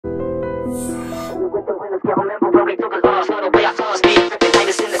with the winners, can't remember where we took a loss. Know the way I floss, beat, ripping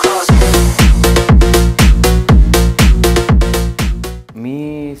tigers in the cross. మీ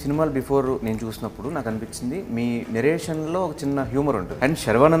సినిమాలు before నేను చూసినప్పుడు నాకు అనిపించింది మీ నెరేషన్లో ఒక చిన్న humour ఉంటుంది అండ్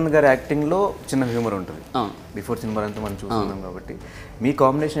శర్వానంద్ గారి యాక్టింగ్లో చిన్న హ్యూమర్ ఉంటుంది. బిఫోర్ సినిమాలు అంతా మనం చూస్తున్నాం కాబట్టి మీ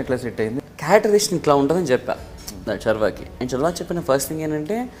కాంబినేషన్ ఎట్లా సెట్ అయింది? క్యారెక్టరేషన్ ఇట్లా ఉంటుందని చెప్పా శర్వాకి. అండ్ శర్వా చెప్పిన ఫస్ట్ థింగ్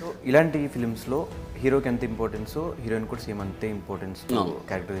ఏంటంటే ఇలాంటి ఫిలిమ్స్లో హీరోకి ఎంత ఇంపార్టెన్స్ హీరోయిన్ కూడా సేమ్ అంతే ఇంపార్టెన్స్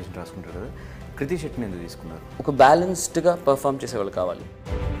క్యారెక్టరైజేషన్ రాసుకుంటారు కదా. కృతి శెట్టిని ఎందుకు తీసుకున్నారు? ఒక బ్యాలెన్స్డ్గా పర్ఫామ్ చేసేవాళ్ళు కావాలి.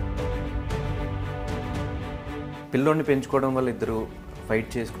 పిల్లోడిని పెంచుకోవడం వల్ల ఇద్దరు ఫైట్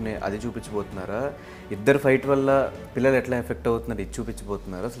చేసుకునే అది చూపించబోతున్నారా? ఇద్దరు ఫైట్ వల్ల పిల్లలు ఎట్లా ఎఫెక్ట్ అవుతున్నారు ఇది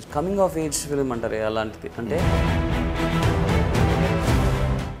చూపించబోతున్నారా? కమింగ్ ఆఫ్ ఏజ్ ఫిల్మ్ అంటారు అలాంటిది. అంటే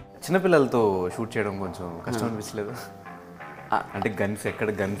చిన్నపిల్లలతో షూట్ చేయడం కొంచెం కష్టం అనిపించలేదు? అంటే గన్స్ ఎక్కడ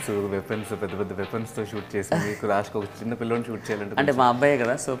గన్స్ వెపన్స్ పెద్ద పెద్ద వెపన్స్తో షూట్ చేసి మీకు లాస్ట్కి ఒక చిన్న పిల్లని షూట్ చేయాలంటే అంటే మా అబ్బాయే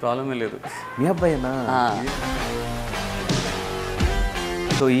కదా, సో ప్రాబ్లమే లేదు. మీ అబ్బాయేనా?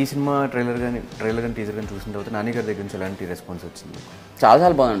 సో ఈ సినిమా ట్రైలర్ కానీ టీజర్ కానీ చూసిన తర్వాత నాని గారి దగ్గర నుంచి ఎలాంటి రెస్పాన్స్ వచ్చింది? చాలా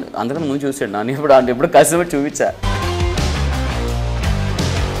బాగుంది. అందుకని ముందు చూసాడు నాని. ఎప్పుడు కష్టపడి చూపించా.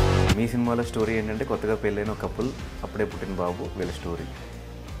 మీ సినిమాలో స్టోరీ ఏంటంటే కొత్తగా పెళ్ళైన ఒక కపుల్, అప్పుడే పుట్టిన బాబు, వీళ్ళ స్టోరీ.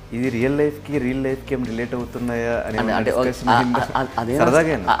 ఇది రియల్ లైఫ్కి ఏం రిలేట్ అవుతున్నాయా అని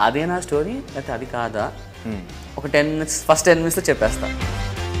అదేనా స్టోరీ అయితే అది కాదా? ఒక 10 minutes ఫస్ట్ 10 minutesలో చెప్పేస్తా.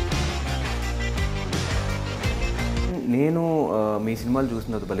 నేను మీ సినిమాలు చూసిన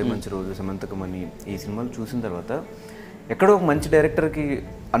తర్వాత భలే మంచి రోజు, సమంతకమని ఈ సినిమాలు చూసిన తర్వాత ఎక్కడో ఒక మంచి డైరెక్టర్కి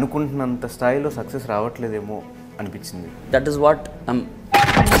అనుకుంటున్నంత స్థాయిలో సక్సెస్ రావట్లేదేమో అనిపించింది. దట్ ఈస్ వాట్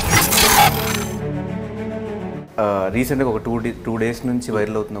రీసెంట్గా ఒక 2 days నుంచి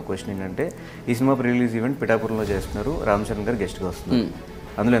వైరల్ అవుతున్న క్వశ్చన్ ఏంటంటే ఈ సినిమా రిలీజ్ ఈవెంట్ పిఠాపురంలో చేస్తున్నారు, రామ్ చరణ్ గారు గెస్ట్గా వస్తున్నారు.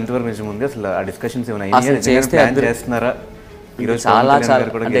 అందులో ఎంతవరకు నిజం ఉంది? అసలు ఆ డిస్కషన్స్ ఏమైనా చేస్తున్నారా? ఈరోజు చాలా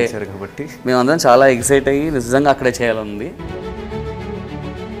కాబట్టి మేమందరం చాలా ఎక్సైట్ అయ్యి నిజంగా అక్కడే చేయాలని.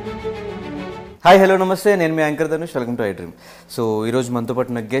 హాయ్ హలో నమస్తే, నేను మీ anchor Dhanush, welcome to iDream. So ఈరోజు మనతో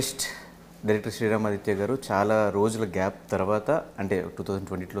పాటున్న గెస్ట్ డైరెక్టర్ శ్రీరామ్ ఆదిత్య గారు. చాలా రోజుల గ్యాప్ తర్వాత, అంటే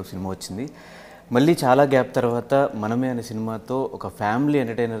 2020లో సినిమా వచ్చింది, మళ్ళీ చాలా గ్యాప్ తర్వాత మనమే అనే సినిమాతో ఒక ఫ్యామిలీ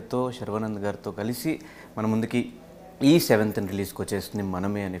ఎంటర్టైనర్తో శర్వానంద్ గారితో కలిసి మన ముందుకి ఈ 7th రిలీజ్కి వచ్చేస్తుంది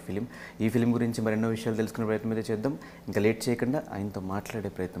మనమే అనే ఫిలిం. ఈ ఫిలిం గురించి మరెన్నో విషయాలు తెలుసుకునే ప్రయత్నం అయితే చేద్దాం. ఇంకా లేట్ చేయకుండా ఆయనతో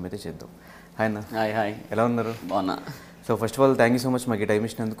మాట్లాడే ప్రయత్నం అయితే చేద్దాం. హాయ్ అన్న. హాయ్, ఎలా ఉన్నారు? బాగున్నా. So first of all thank you so much మాకు ఈ టైం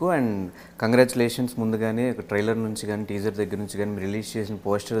ఇచ్చినందుకు. అండ్ కంగ్రాచులేషన్స్ ముందుగానే. ఒక ట్రైలర్ నుంచి కానీ టీజర్ దగ్గర నుంచి కానీ రిలీజ్ చేసిన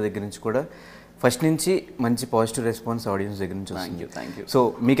పోస్టర్ దగ్గర నుంచి కూడా ఫస్ట్ నుంచి మంచి పాజిటివ్ రెస్పాన్స్ ఆడియన్స్ దగ్గర నుంచి వస్తుంది. Thank you. సో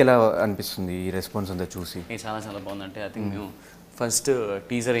మీకు ఎలా అనిపిస్తుంది ఈ రెస్పాన్స్ అంతా చూసి? చాలా బాగుంది. అంటే ఐ థింక్ మేము ఫస్ట్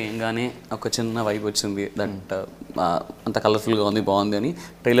టీజర్ ఏంగానే ఒక చిన్న వైబ్ వచ్చింది, దట్ అంత కలర్ఫుల్గా ఉంది, బాగుంది అని.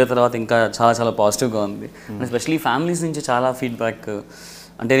 ట్రైలర్ తర్వాత ఇంకా చాలా పాజిటివ్గా ఉంది. ఎస్పెషలీ ఫ్యామిలీస్ నుంచి చాలా ఫీడ్బ్యాక్.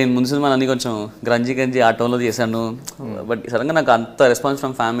 అంటే నేను ముందు సినిమా అన్నీ కొంచెం గంజి ఆ టోన్లో చేశాను, బట్ సడన్గా నాకు అంత రెస్పాన్స్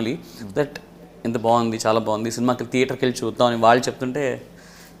ఫ్రమ్ ఫ్యామిలీ దట్ ఎంత బాగుంది, చాలా బాగుంది, సినిమాకి థియేటర్కి వెళ్ళి చూద్దాం అని వాళ్ళు చెప్తుంటే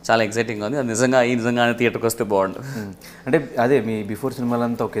చాలా ఎక్సైటింగ్గా ఉంది. అది నిజంగా థియేటర్కి వస్తే బాగుండు. అంటే అదే మీ బిఫోర్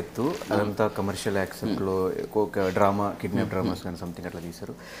సినిమాలంతా ఒక ఎత్తు, అదంతా కమర్షియల్ యాక్సెప్ట్లో ఒక డ్రామా, కిడ్నాప్ డ్రామాస్ కానీ సంథింగ్ అట్లా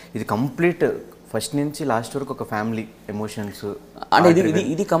తీశారు. ఇది కంప్లీట్ ఫస్ట్ నుంచి లాస్ట్ వరకు ఒక ఫ్యామిలీ ఎమోషన్స్. అంటే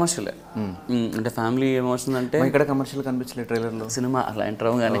ఇది కమర్షియల్. అంటే ఫ్యామిలీ ఎమోషన్ అంటే ఇక్కడ కమర్షియల్ కనిపించలేదు ట్రైలర్లో. సినిమా అలా ఎంటర్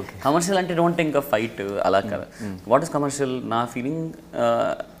అవ్వగానే కమర్షియల్ అంటే డోంట్ ఇంకా ఫైట్ అలా కదా. What is commercial? నా ఫీలింగ్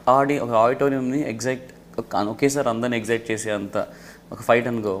ఒక ఆడిటోరియంని ఒకేసారి అందరిని ఎగ్జైట్ చేసే అంత ఒక ఫైట్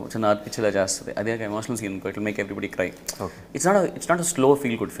అనుకో చిన్న అర్పించేలా చేస్తుంది. అదే ఒక ఎమోషనల్ సీన్ అనుకో, it will make everybody cry. It's not a slow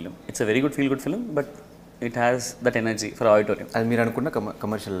feel good film, it's a very good feel good film, but it has that energy for auditorium. అది మీరు అనుకున్న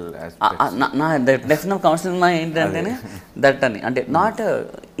కమర్షియల్ నా definite of commercial cinema ఏంటంటేనే that అని. అంటే not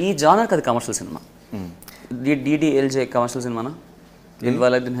ఈ జానర్కి అది commercial cinema. DDLJ commercial సినిమానా?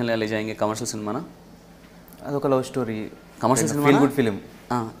 దిల్వాలే దుల్హనియా లే జాయేంగే కమర్షియల్ సినిమానా? అదొక love story commercial cinema, feel good film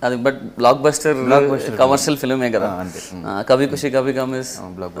అది. బట్ బ్లాక్ బస్టర్ కమర్షియల్ ఫిల్మే కదా. Kabhi Khushi Kabhi gum is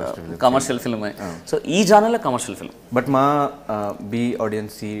commercial ఫిల్మే. So ఈ జానర్లో కమర్షియల్ ఫిల్మ్. బట్ మా బి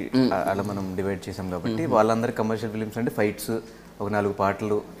ఆడియన్స్ అలా మనం డివైడ్ చేసాం కాబట్టి వాళ్ళందరూ కమర్షియల్ ఫిలిమ్స్ అంటే ఫైట్స్, ఒక 4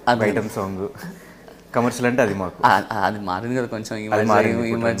 పాటలు, ఐటమ్ సాంగ్. కమర్షియల్ అంటే అది మాకు అది మారింది కదా కొంచెం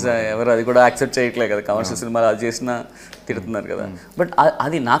ఈ మధ్య. ఎవరు అది కూడా యాక్సెప్ట్ చేయట్లేదు కదా. కమర్షియల్ సినిమాలు అది చేసినా తిడుతున్నారు కదా. బట్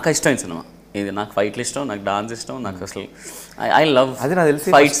అది నాకు ఇష్టమైన సినిమా. ఇది నాకు ఫైట్లు ఇష్టం, నాకు డాన్స్ ఇష్టం, నాకు అసలు ఐ లవ్. అది నాకు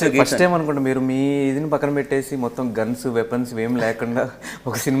తెలిసి ఫస్ట్ టైం అనుకుంటా మీరు మీ ఇదిని పక్కన పెట్టేసి మొత్తం గన్స్ వెపన్స్ ఏం లేకుండా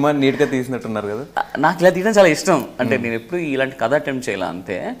ఒక సినిమా నీట్గా తీసినట్టున్నారు కదా. నాకు ఇలా తీయడం చాలా ఇష్టం. అంటే నేను ఎప్పుడు ఇలాంటి కథ అటెంప్ట్ చేయాలి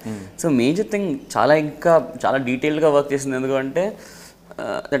అంతే. సో మేజర్ థింగ్ చాలా డీటెయిల్డ్గా వర్క్ చేసింది. ఎందుకంటే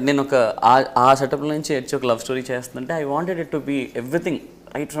నేను ఆ సెటప్ నుంచి వచ్చి ఒక లవ్ స్టోరీ చేస్తుందంటే I wanted it to be everything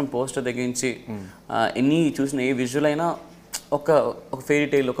right from poster దగ్గర నుంచి ఎన్ని చూసిన ఏ విజువల్ అయినా ఒక ఫెయిరీ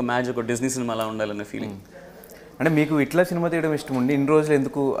టైల్, ఒక మ్యాజిక్, ఒక డిజ్నీ సినిమా అలా ఉండాలనే ఫీలింగ్. అంటే మీకు ఇట్లా సినిమా తీయడం ఇష్టం ఉండి ఇన్ని రోజులు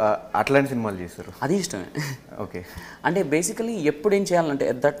ఎందుకు అట్లాంటి సినిమాలు చేస్తారు? అది ఇష్టమే. ఓకే. అంటే బేసికలీ ఎప్పుడు ఏం చేయాలంటే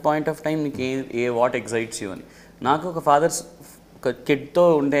at that point of time నీకు వాట్ ఎగ్జైట్స్ యూ అని. నాకు ఒక ఒక కిడ్తో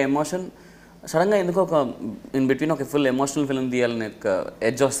ఉండే ఎమోషన్ సడన్గా ఎందుకో ఒక ఇన్ బిట్వీన్ ఒక ఫుల్ ఎమోషనల్ ఫిల్మ్ తీయాలని ఒక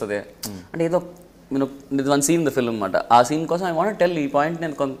ఎడ్జ్ వస్తుంది. అంటే ఏదో ఇది వన్ సీన్ ద ఫిల్మ్ అనమాట. ఆ సీన్ కోసం ఐ వాంట్ టెల్ ఈ పాయింట్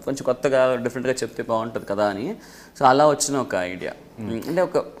నేను కొంచెం కొత్తగా డిఫరెంట్గా చెప్తే బాగుంటుంది కదా అని. సో అలా వచ్చిన ఒక ఐడియా. అంటే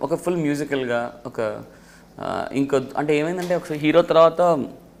ఒక ఫుల్ మ్యూజికల్గా ఇంకో అంటే ఏమైందంటే ఒక హీరో తర్వాత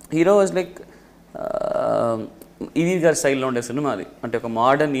హీరో వాజ్ లైక్ ఈవీ గారి స్టైల్లో ఉండే సినిమా అది. అంటే ఒక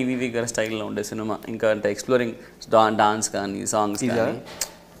మోడర్న్ ఈవీ గారి స్టైల్లో ఉండే సినిమా. ఇంకా అంటే ఎక్స్ప్లోరింగ్ డాన్స్ కానీ సాంగ్స్ కానీ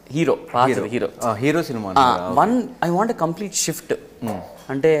hero cinema I want a complete shift.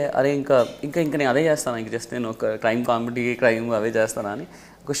 అంటే అరే ఇంకా నేను అదే చేస్తాను, ఇంక జస్ట్ నేను ఒక క్రైమ్ అవే చేస్తాను అని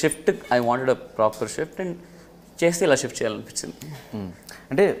ఒక shift. I wanted a proper shift and చేస్తే ఇలా షిఫ్ట్ చేయాలనిపించింది.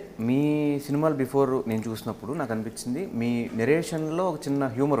 అంటే మీ సినిమాలు బిఫోర్ నేను చూసినప్పుడు నాకు అనిపించింది మీ నెరేషన్లో ఒక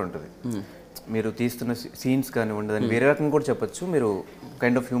చిన్న హ్యూమర్ ఉంటుంది. మీరు తీస్తున్న సీన్స్ కానివ్వండి దాన్ని వేరే రకంగా కూడా చెప్పొచ్చు. మీరు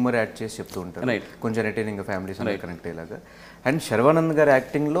కైండ్ ఆఫ్ హ్యూమర్ యాడ్ చేసి చెప్తూ ఉంటారు, కొంచెం ఎంటర్టైనింగ్ ఫ్యామిలీస్ కనెక్ట్ అయ్యేలాగా. అండ్ శర్వానంద్ గారి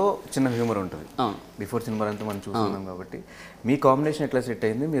యాక్టింగ్లో చిన్న హ్యూమర్ ఉంటుంది. బిఫోర్ సినిమా అంతా మనం చూస్తున్నాం కాబట్టి మీ కాంబినేషన్ ఎట్లా సెట్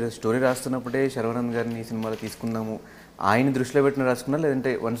అయింది? మీరు స్టోరీ రాస్తున్నప్పుడే శర్వానంద్ గారిని ఈ సినిమాలో తీసుకుందాము ఆయన దృష్టిలో పెట్టిన రాసుకున్నా,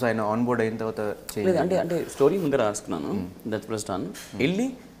 లేదంటే వన్స్ ఆయన ఆన్ బోర్డ్ అయిన తర్వాత చేయలేదు? అంటే స్టోరీ ముందే రాసుకున్నాను, దట్ ప్లస్ డాన్. వెళ్ళి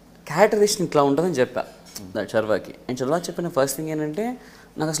క్యారెక్టరైజేషన్ ఇట్లా ఉంటుందని చెప్పా శర్వాకి. అండ్ శర్వా చెప్పిన ఫస్ట్ థింగ్ ఏంటంటే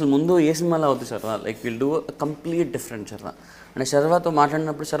నాకు అసలు ముందు ఏ సినిమాలో అవుతుంది Sharwa, like will do complete different Sharwa. అంటే శర్వాతో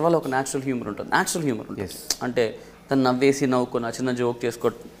మాట్లాడినప్పుడు శర్వాలో ఒక న్యాచురల్ హ్యూమర్ ఉంటుంది. అంటే తను నవ్వుకున్న చిన్న జోక్ చేసుకో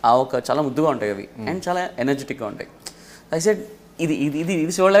చాలా ముద్దుగా ఉంటాయి అవి. అండ్ చాలా ఎనర్జెటిక్గా ఉంటాయి. ఐ సెడ్ ఇది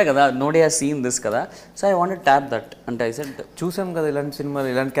చూడలే కదా, నోడే హాస్ సీన్ దిస్ కదా, so I want tap that. అంటే ఐ సెడ్ చూసాం కదా ఇలాంటి సినిమాలు,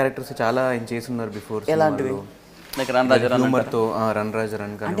 ఇలాంటి క్యారెక్టర్స్ చాలా ఆయన చేస్తున్నారు బిఫోర్. ఎలాంటివి? లైక్ రన్ రాజా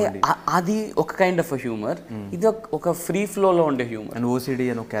రన్ అంటే అది ఒక కైండ్ ఆఫ్ హ్యూమర్, ఇది ఒక ఫ్రీ ఫ్లోలో ఉండే హ్యూమర్. అండ్ ఓసిడి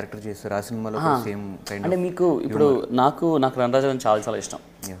అని ఒక క్యారెక్టర్ చేస్తారు ఆ సినిమాలో సేమ్ కైండ్. అంటే మీకు ఇప్పుడు నాకు రన్ రాజా చాలా చాలా ఇష్టం.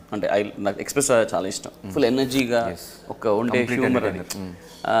 అంటే నాకు ఎక్స్ప్రెస్ చాలా ఇష్టం. ఫుల్ ఎనర్జీగా ఒక ఉండే హ్యూమర్ అది.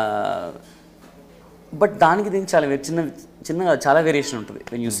 బట్ దానికి దీనికి చాలా చిన్నగా చాలా వేరియేషన్ ఉంటుంది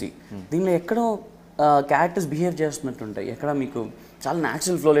వెన్ యూ సీ. దీనిలో ఎక్కడో క్యారెక్టర్స్ బిహేవ్ చేస్తున్నట్టుంటాయి, ఎక్కడ మీకు చాలా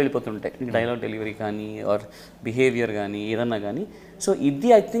న్యాచురల్ ఫ్లోలో వెళ్ళిపోతుంటాయి, మీకు డైలాగ్ డెలివరీ కానీ ఆర్ బిహేవియర్ కానీ ఏదన్నా కానీ. సో ఇది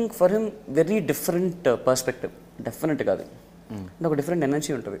I think for him very different perspective. Definite కాదు, అంటే ఒక డిఫరెంట్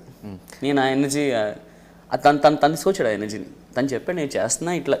ఎనర్జీ ఉంటుంది. నేను ఆ ఎనర్జీ తను సోచాడు ఆ ఎనర్జీని. తను చెప్పాడు నేను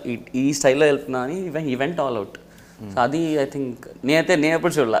చేస్తున్నా ఇట్లా ఈ స్టైల్లో వెళ్తున్నా అని ఈవెంట్ ఆల్ అవుట్. సో అది ఐ థింక్ నేను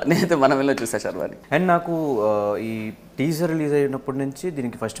ఎప్పుడు నేనైతే మనం వెళ్ళి చూసా శర్వాని. అండ్ నాకు ఈ టీజర్ రిలీజ్ అయినప్పటి నుంచి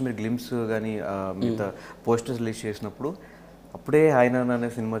దీనికి ఫస్ట్ మీరు గ్లిమ్స్ కానీ మిగతా పోస్టర్స్ రిలీజ్ చేసినప్పుడు అప్పుడే ఆయన అనే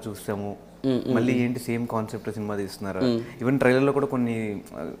సినిమా చూస్తాము, మళ్ళీ ఏంటి సేమ్ కాన్సెప్ట్ సినిమా తీస్తున్నారు. ఈవెన్ ట్రైలర్లో కూడా కొన్ని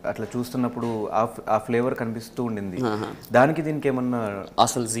అట్లా చూస్తున్నప్పుడు ఆ ఫ్లేవర్ కనిపిస్తూ ఉండింది. దానికి దీనికి ఏమన్నా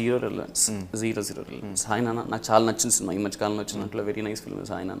అసలు జీరో రిలవెన్స్. హాయ్ నాన్న నాకు చాలా నచ్చిన సినిమా, ఈ మధ్యకాలంలో వచ్చినట్లు వెరీ నైస్ ఫిల్మ్.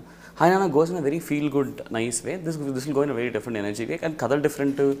 హాయ్ నాన్న goes in a very feel good nice way. This will go in a very different energy వే. కానీ కథలు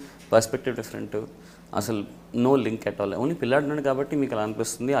డిఫరెంట్, పర్స్పెక్టివ్ డిఫరెంట్, అసలు no link at all. Only పిల్లాడు ఉన్నాడు కాబట్టి మీకు అలా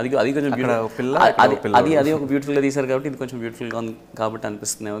అనిపిస్తుంది. అది కొంచెం అది ఒక బ్యూటిఫుల్గా తీశారు కాబట్టి ఇది కొంచెం బ్యూటిఫుల్గా ఉంది కాబట్టి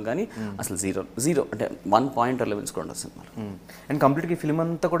అనిపిస్తుందేమో. కానీ అసలు జీరో అంటే 1 పాయింట్ రిలవెన్స్ కూడా ఉండదు సినిమా. అండ్ కంప్లీట్గా ఫిల్మ్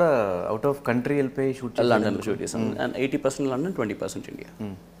అంతా కూడా అవుట్ ఆఫ్ కంట్రీ వెళ్ళిపోయి లండన్లో షూట్ చేసాం. And 80% London, 20% India.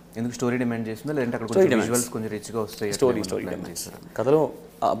 ఎందుకు స్టోరీ డిమాండ్ చేస్తుందా, లేదంటే అక్కడ విజువల్స్ కొంచెం రిచ్గా వస్తాయి? స్టోరీ డిమాండ్ చేస్తారు. కథలో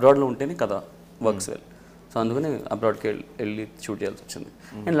అబ్రాడ్లో ఉంటేనే కథ వర్క్స్ వెల్. సో అందుకని అబ్రాడ్కి వెళ్ళి షూట్ చేయాల్సి వచ్చింది.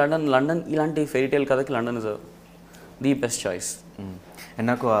 అండ్ లండన్ ఇలాంటి ఫెయిరీ టైల్ కథకి London is the best choice. And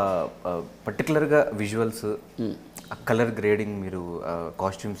నాకు పర్టికులర్గా విజువల్స్, కలర్ గ్రేడింగ్, మీరు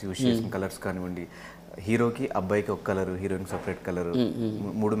కాస్ట్యూమ్స్ యూజ్ చేసిన కలర్స్ కానివ్వండి, హీరోకి అబ్బాయికి ఒక కలర్, హీరోయిన్కి సపరేట్ కలర్,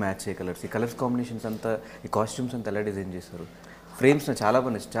 3 మ్యాచ్ అయ్యే కలర్స్, ఈ కలర్స్ కాంబినేషన్స్ అంతా, ఈ కాస్ట్యూమ్స్ అంతా ఎలా డిజైన్ చేశారు? ఫ్రేమ్స్ చాలా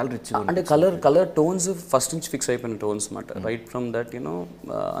బాగా చాలా రిచ్గా. అంటే కలర్ టోన్స్ ఫస్ట్ నుంచి ఫిక్స్ అయిపోయిన టోన్స్ అనమాట. రైట్ ఫ్రమ్ దట్ యూనో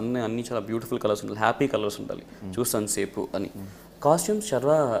అన్ని చాలా బ్యూటిఫుల్ కలర్స్ ఉండాలి, హ్యాపీ కలర్స్ ఉండాలి, చూస్తాను సేపు అని. కాస్ట్యూమ్స్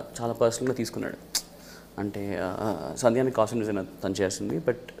శర్వా చాలా పర్సనల్గా తీసుకున్నాడు. అంటే సంధ్యానికి కాస్ట్యూమ్ డిజైన్ తను చేసింది.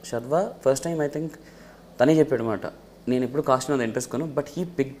 But Sharwa first time I think తనే చెప్పాడు అనమాట, నేను ఎప్పుడు కాస్ట్యూమ్ అది ఇంట్రెస్ట్ కొను, బట్ హీ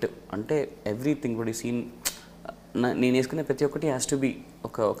పిక్డ్. అంటే ఎవ్రీథింగ్ కూడా సీన్ నేను వేసుకునే ప్రతి ఒక్కటి హ్యాస్ టు బీ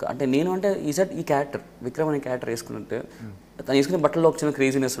ఒక అంటే నేను అంటే ఈ క్యారెక్టర్ విక్రమ్ అనే క్యారెక్టర్ వేసుకున్నట్టు తను వేసుకునే బట్టల్లో ఒక చిన్న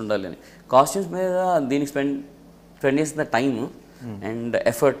క్రేజీనెస్ ఉండాలి అని. కాస్ట్యూమ్స్ మీద దీనికి స్పెండ్ చేసిన time and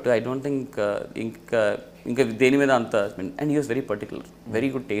effort I don't think ఇంకా దేని మీద అంత spend. And he was very particular, very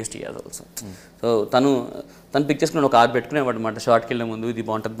good taste he has also. So తను పిక్ చేసుకుని ఒక ఆర్ట్ పెట్టుకునేవాడు అనమాట షార్ట్కి వెళ్ళే ముందు, ఇది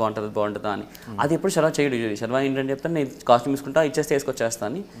బాగుంటుందా అని. అది ఎప్పుడు శర్వా చేయడు. శర్వా ఏంటంటే చెప్తాను నేను కాస్ట్యూమ్ తీసుకుంటా, ఇచ్చేస్తే వేసుకొచ్చేస్తా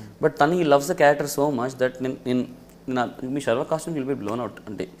అని. బట్ తను ఈ loves the character so much that me Sharva costume will be blown out.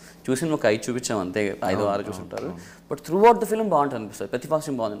 అంటే చూసిన ఒక 5 చూపించాం అంతే, 5-6 చూసుంటారు. But through out the film బాగుంటుంది అనిపిస్తుంది. ప్రతి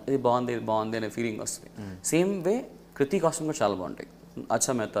కాస్ట్యూమ్ బాగుంది, ఇది బాగుంది అనే ఫీలింగ్ వస్తుంది. సేమ్ వే కృతి కాస్ట్యూమ్ కూడా చాలా బాగుంటాయి.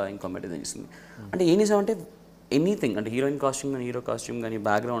 అచ్చా మెహతా ఇంకో మెటీరియల్ చేసింది. అంటే ఏం చేసామంటే ఎనీథింగ్, అంటే హీరోయిన్ కాస్ట్యూమ్ కానీ, హీరో కాస్ట్యూమ్ కానీ,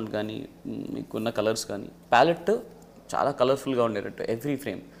 బ్యాక్గ్రౌండ్ కానీ, మీకున్న కలర్స్ కానీ, ప్యాలెట్ చాలా కలర్ఫుల్గా ఉండేటట్టు ఎవ్రీ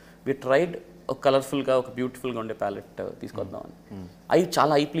ఫ్రేమ్ వి ట్రైడ్ ఒక కలర్ఫుల్గా, ఒక బ్యూటిఫుల్గా ఉండే ప్యాలెట్ తీసుకొద్దామని. అవి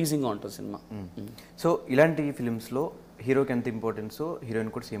చాలా ఐ ప్లీజింగ్గా ఉంటుంది సినిమా. సో ఇలాంటి ఫిలిమ్స్లో హీరోకి ఎంత ఇంపార్టెన్స్,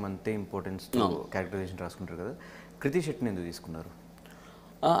 హీరోయిన్ కూడా సేమ్ అంతే ఇంపార్టెన్స్ క్యారెక్టరైజేషన్ రాసుకుంటారు కదా. కృతి శెట్టిని ఎందుకు తీసుకున్నారు?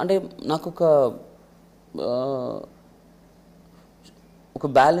 అంటే నాకు ఒక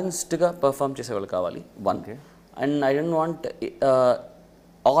బ్యాలెన్స్డ్గా పర్ఫామ్ చేసేవాళ్ళు కావాలి, one. And I don't want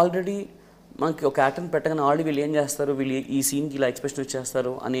already మనకి ఒక యాక్టర్ని పెట్టగానే ఆల్రెడీ వీళ్ళు ఏం చేస్తారు, వీళ్ళు ఈ సీన్కి ఇలా ఎక్స్ప్రెషన్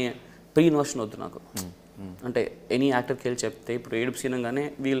ఇచ్చేస్తారు అనే ప్రీ నోషన్ వద్దు నాకు. అంటే ఎనీ యాక్టర్కి వెళ్ళి చెప్తే ఇప్పుడు ఏడుపు సీన్ అనగానే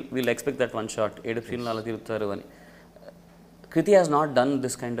wheel expect that one shot, ఏడుపు సీన్లో అలా తిరుగుతారు అని. కృతి has not done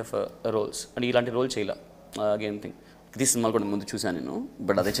this kind of roles. అంటే ఇలాంటి రోల్ చేయాల. అగైన్ థింగ్, కృతి సినిమాలు కూడా ముందు చూసాను నేను,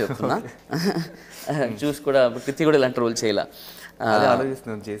 బట్ అదే చెప్తున్నా. చూసి కూడా కృతి కూడా ఇలాంటి రోల్ చేయాల.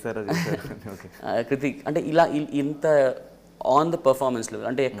 కృతి అంటే ఇలా ఇంత ఆన్ ద పర్ఫార్మెన్స్ లెవెల్,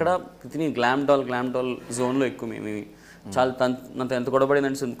 అంటే ఎక్కడ కృతిని గ్లామ్ డాల్ జోన్లో ఎక్కువ మేము చాలా తనతో ఎంత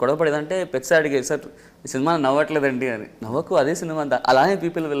గొడవపడేదంటే పెక్స్ అడిగేది, సార్ ఈ సినిమా నవ్వట్లేదండి అని. నవ్వకు, అదే సినిమా, అలానే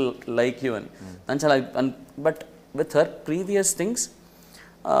పీపుల్ విల్ లైక్ యూ అని. తను చాలా, but with her previous things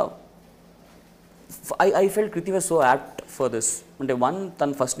I felt Kriti was so apt for this. అంటే వన్,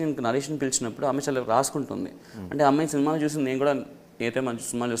 తను ఫస్ట్ నేను నరేషన్ పిలిచినప్పుడు ఆమె చాలా రాసుకుంటుంది. అంటే అమ్మాయి సినిమాలు చూసింది, నేను కూడా ఏదైతే మంచి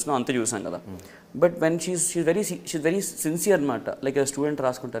సినిమాలు చూసినా అంతే చూసాను కదా. But when she's very sincere అనమాట. లైక్ స్టూడెంట్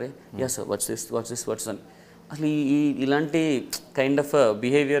రాసుకుంటారే, ఎస్ వాట్స్ అని. అసలు ఇలాంటి కైండ్ ఆఫ్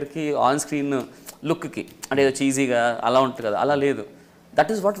బిహేవియర్కి ఆన్ స్క్రీన్ లుక్కి అంటే ఏదో చీజీగా అలా ఉంటుంది కదా, అలా లేదు.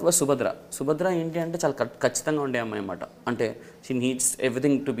 That is what was Subhadra ఏంటి అంటే చాలా ఖచ్చితంగా ఉండే అమ్మాయి అన్నమాట. అంటే she needs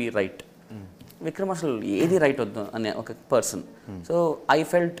everything to be right. Vikram అసలు ఏది రైట్ వద్దు అనే ఒక person. So I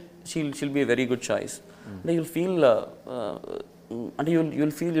felt she'll be very good choice. అంటే యుల్ ఫీల్ అంటే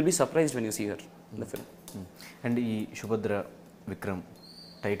you'll be surprised when you see her in the film. And ఈ సుభద్ర విక్రమ్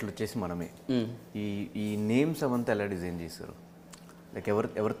టైటిల్ వచ్చేసి మనమే. ఈ నేమ్స్ అవంతా ఎలా డిజైన్ చేశారు? లైక్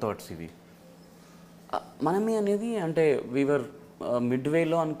ఎవరి థాట్స్ ఇవి? మనమే అనేది అంటే వీవర్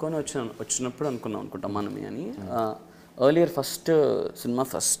మిడ్వేలో అనుకొని వచ్చినప్పుడు అనుకుంటా మనమే అని. Earlier cinema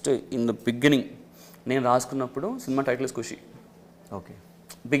first in the beginning నేను రాసుకున్నప్పుడు cinema title is Kushi. Okay,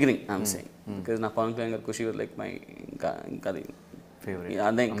 beginning I'm saying because నా పవన్ కళ్యాణ్ గారు ఖుషి వాజ్ లైక్ మై ఇంకా అది ఫేవరెట్.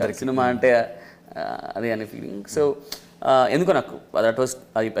 అదే ఇంకా సినిమా అంటే అదే అనే ఫీలింగ్. సో ఎందుకో నాకు that was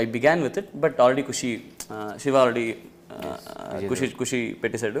I began with it. But already Kushi, Shiva already ఖుషి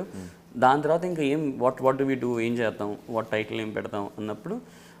పెట్టేశాడు. దాని తర్వాత ఇంకా వాట్ డు వి డూ, ఏం చేద్దాం, వాట్ టైటిల్ ఏం పెడతాం అన్నప్పుడు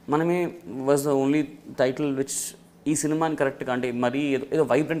మనమే was the only title which ఈ సినిమాని కరెక్ట్గా, అంటే మరీ ఏదో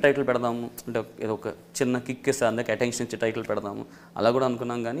వైబ్రెంట్ టైటిల్ పెడదాము, అంటే ఏదో ఒక చిన్న కిక్ ఇస్తే అందరికి అటెన్షన్ ఇచ్చే టైటిల్ పెడదాము అలా కూడా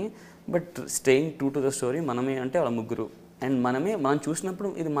అనుకున్నాం. కానీ but staying true to the story మనమే అంటే వాళ్ళ ముగ్గురు. అండ్ మనం చూసినప్పుడు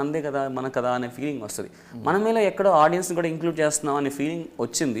ఇది మనదే కదా, మన కదా అనే ఫీలింగ్ వస్తుంది. మనమేలో ఎక్కడో ఆడియన్స్ని కూడా ఇంక్లూడ్ చేస్తున్నాం అనే ఫీలింగ్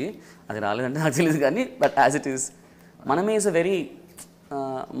వచ్చింది. అది రాలేదంటే నాకు తెలియదు కానీ, బట్ యాజ్ ఇట్ ఈస్ మనమే ఈజ్ అ వెరీ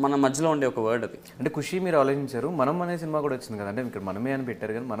మన మధ్యలో ఉండే ఒక వర్డ్ అది. అంటే ఖుషి మీరు ఆలోచించారు, మనం అనే సినిమా కూడా వచ్చింది కదా, అంటే ఇక్కడ మనమే అని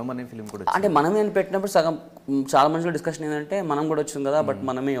పెట్టారు కానీ మనం అనే ఫిల్మ్ కూడా, అంటే మనమే అని పెట్టినప్పుడు సగం చాలా మందిలో డిస్కషన్ ఏంటంటే మనం కూడా వచ్చింది కదా, బట్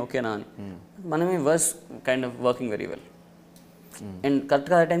మనమే ఓకేనా అని. మనమే was kind of working very well. And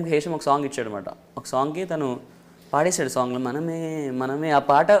కరెక్ట్గా ఆ టైంకి హేషం ఒక సాంగ్ ఇచ్చాడు అనమాట. ఒక సాంగ్కి తను పాడేశాడు సాంగ్లో మనమే ఆ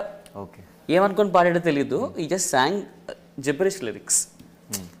పాట ఓకే ఏమనుకొని పాడాడో తెలీదు. ఈ జస్ట్ సాంగ్ జిబ్బరిష్ లిరిక్స్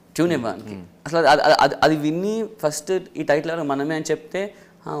ట్యూన్ ఇవ్వడానికి. అసలు అది విని ఫస్ట్ ఈ టైటిల్ మనమే అని చెప్తే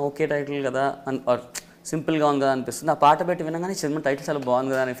ఓకే టైటిల్ కదా ఆర్ సింపుల్గా ఉంది కదా అనిపిస్తుంది. ఆ పాట పెట్టి వినగానే సినిమా టైటిల్ చాలా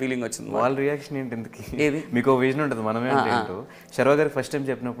బాగుంది కదా అనే ఫీలింగ్ వచ్చింది. వాళ్ళ రియాక్షన్ ఏంటి ఎందుకు? ఏది మీకు విజన్ ఉంటుంది మనమే అంటే ఏంటో. శర్వ గారు ఫస్ట్ టైం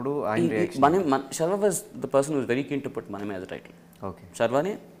చెప్పినప్పుడు Sharva was the person was very keen to put మనమే as a title. Okay,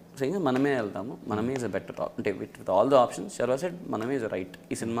 Sharvani మనమే వెళ్తాము, మనమే ఇస్ అ బెటర్, అంటే with all the options Sharwa said మనమే ఇస్ అ రైట్.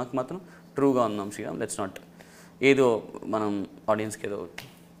 ఈ సినిమాకి మాత్రం ట్రూగా ఉందాం శ్రీరామ్, లెట్స్ నాట్ ఏదో మనం ఆడియన్స్కి ఏదో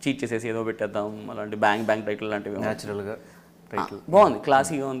చీట్ చేసేసి ఏదో పెట్టేద్దాం అలాంటి బ్యాంక్ టైటిల్ లాంటివి. న్యాచురల్గా టైటిల్ బాగుంది,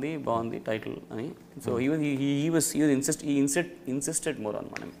 క్లాసీగా ఉంది, బాగుంది టైటిల్ అని. సో ఇన్సిస్టెడ్ మోర్ ఆన్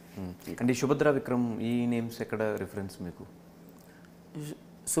మనమే. అంటే సుభద్ర విక్రమ్ ఈ నేమ్స్ ఎక్కడ రిఫరెన్స్ మీకు?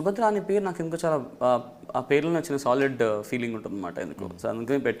 సుభద్ర అనే పేరు నాకు ఎందుకు చాలా ఆ పేరులో నచ్చిన సాలిడ్ ఫీలింగ్ ఉంటుంది అనమాట. ఎందుకు సో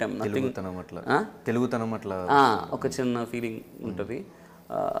అందుకని పెట్టాం. తెలుగుతనం అట్లా ఒక చిన్న ఫీలింగ్ ఉంటుంది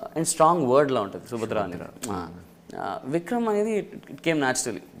అండ్ స్ట్రాంగ్ వర్డ్లా ఉంటుంది సుభద్ర అనేది. విక్రమ్ అనేది it came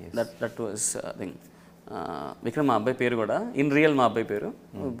naturally, that was thing. Vikram మా అబ్బాయి పేరు కూడా, ఇన్ రియల్ మా అబ్బాయి పేరు,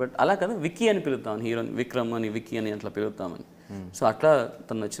 బట్ అలా కదా విక్కీ అని పిలుద్దామని, హీరోని విక్రమ్ అని విక్కీ అని అట్లా పిలుద్దామని. సో అట్లా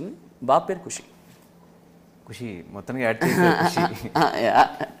తను వచ్చింది. బాబు పేరు ఖుషి. ఖుషి మొత్తానికి యాడ్ చేశారు ఖుషి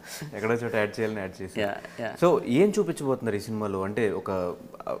ఎక్కడో చోట యాడ్ చేయాలని యాడ్ చేశారు. సో ఏం చూపించబోతున్నారు ఈ సినిమాలో? అంటే ఒక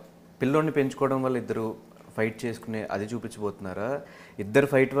పిల్లోడిని పెంచుకోవడం వల్ల ఇద్దరు ఫైట్ చేసుకునే అది చూపించబోతున్నారా? ఇద్దరు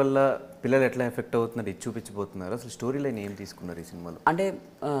ఫైట్ వల్ల పిల్లలు ఎట్లా ఎఫెక్ట్ అవుతున్నారు ఇది చూపించబోతున్నారా? అసలు స్టోరీ లైన్ ఏం తీసుకున్నారు ఈ సినిమాలో? అంటే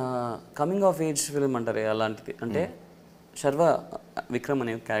కమింగ్ ఆఫ్ ఏజ్ ఫిల్మ్ అంటారు అలాంటిది. అంటే శర్వ విక్రమ్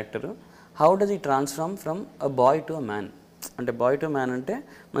అనే character how does he transform from a bye to a man. అంటే బాయ్ టు మ్యాన్ అంటే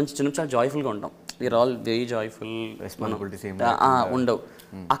మంచి చిన్న చాలా జాయ్ఫుల్గా ఉంటాం, వీఆర్ ఆల్ వెరీ జాయ్ఫుల్, ఉండవు.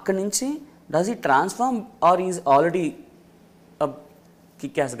 అక్కడి నుంచి does he transform are is already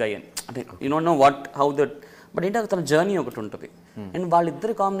kick as గై అని, అంటే you don't know what how that, but ఏంటంటే తన జర్నీ ఒకటి ఉంటుంది అండ్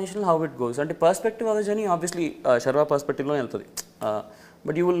వాళ్ళిద్దరి కాంబినేషన్ హౌ ఇట్ గోస్. అంటే perspective of the journey obviously Sharwa పర్స్పెక్టివ్లో వెళ్తుంది,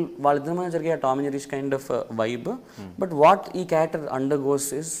 బట్ యూ విల్ వాళ్ళిద్దరి మధ్య జరిగే Tom and Jerry kind of vibe. But what ఈ character under goes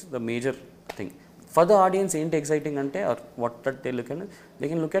is the major thing for the audience. ఏంటి exciting అంటే are what that they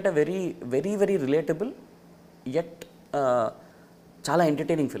can look at a very very very relatable at చాలా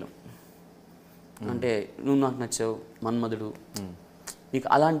entertaining film. అంటే నువ్వు నాకు నచ్చావు, మన్మధుడు, మీకు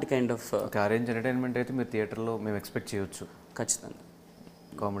అలాంటి kind of arrange entertainment అయితే మీరు థియేటర్లో మేము ఎక్స్పెక్ట్ చేయొచ్చు ఖచ్చితంగా.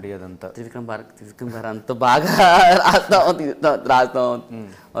 కామెడీ అదంతా త్రివిక్రమ్ గారు అంత బాగా రాస్తాం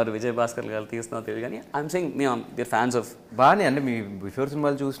వారు విజయ్ భాస్కర్ గారు తీస్తున్నాం తెలియదు కానీ ఐఎమ్ సెయింగ్ మేము దిర్ ఫ్యాన్స్ ఆఫ్ బాగానే. అంటే మీ బిఫోర్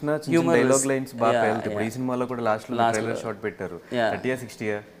సినిమాలు చూసినా డైలాగ్ లైన్స్ బాగా పేలుతాయి. ఇప్పుడు ఈ సినిమాలో కూడా లాస్ట్ ట్రైలర్ షాట్ పెట్టారు 30 60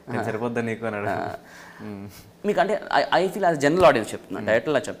 సరిపోద్దా నీకు అని అడగ. మీకు అంటే I feel as general audience చెప్తున్నా,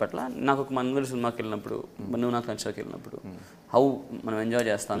 డైరెక్టర్లా చెప్పట్లా. నాకు ఒక మందరి సినిమాకి వెళ్ళినప్పుడు, నువ్వు నాకు నచ్చాకి వెళ్ళినప్పుడు హౌ మనం ఎంజాయ్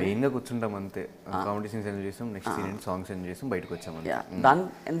చేస్తాం, మెయిన్గా కూర్చుంటాం అంతే. కామెడీ సీన్స్ ఎంజాయ్ చేసాం, నెక్స్ట్ సీన్ సాంగ్స్ ఎంజాయ్ చేసాం, బయటకు వచ్చాం.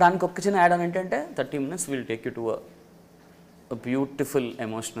 దానికి ఒక చిన్న యాడ్ ఆన్ ఏంటంటే 30 minutes will take you to beautiful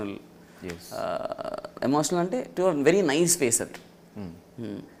emotional అంటే టు వెరీ నైస్ ఫేస్. అది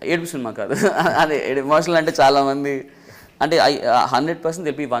ఏడుపు సినిమా కాదు, అదే ఎమోషనల్ అంటే చాలా మంది అంటే 100%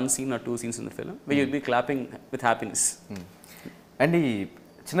 there'll be one scene or two scenes in the film where you'll be clapping with happiness. And ఈ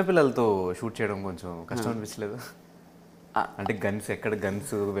చిన్నపిల్లలతో షూట్ చేయడం కొంచెం కష్టం అనిపించలేదు? అంటే గన్స్ ఎక్కడ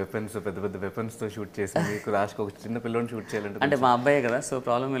గన్స్ వెపన్స్ పెద్ద పెద్ద వెపన్స్తో షూట్ చేసి మీకు లాస్ట్కి ఒక చిన్న పిల్లని షూట్ చేయాలంటే? అంటే మా అబ్బాయే కదా, సో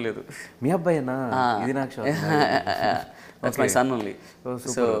ప్రాబ్లమే లేదు. మీ అబ్బాయేనా? ఇది నాకు shock. That's my son only.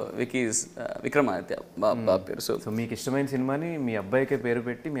 So Vicky is Vikram Aditya పేరు. సో మీకు ఇష్టమైన సినిమాని మీ అబ్బాయికే పేరు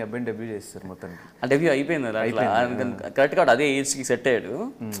పెట్టి మీ అబ్బాయిని డెబ్యూ చేస్తారు మొత్తానికి. ఆ డెబ్యూ అయిపోయింది అట్లా కరెక్ట్గా అదే ఏజ్కి సెట్ అయ్యాడు.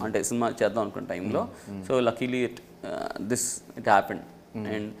 అంటే సినిమా చేద్దాం అనుకున్న టైంలో. So luckily it happened.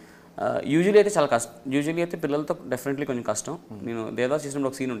 And usually అయితే చాలా కష్టం, యూజువలీ అయితే పిల్లలతో డెఫినెట్లీ కొంచెం కష్టం. నేను దేవదాస్ చేసినప్పుడు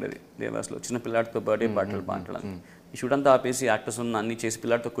ఒక సీన్ ఉండేది, దేవదాస్లో చిన్న పిల్లాడితో బర్త్డే పాటలు పాడడం, ఈ షూట్ అంతా ఆపేసి యాక్టర్స్ ఉన్న అన్ని చేసి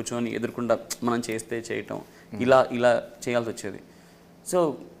పిల్లాడితో కూర్చొని ఎదుర్కొండా మనం చేస్తే చేయటం ఇలా చేయాల్సి వచ్చేది. సో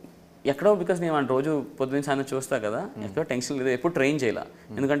ఎక్కడో బికాస్ నేను రోజు పొద్దున్న సాయంత్రం చూస్తా కదా, ఎక్కడో టెన్షన్ లేదు, ఎప్పుడు ట్రైన్ చేయాలి.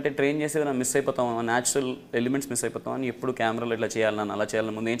 ఎందుకంటే ట్రైన్ చేసేది నా మిస్ అయిపోతాం, న్యాచురల్ ఎలిమెంట్స్ మిస్ అయిపోతాం అని ఎప్పుడు కెమెరాలో ఇట్లా చేయాలని అలా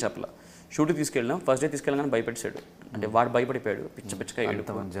చేయాలని ముందు ఏం చెప్పాల. షూట్కి తీసుకెళ్ళాం, ఫస్ట్ డే తీసుకెళ్ళగానే భయపెట్టాడు. అంటే వాడు భయపడిపోయాడు, పిచ్చగా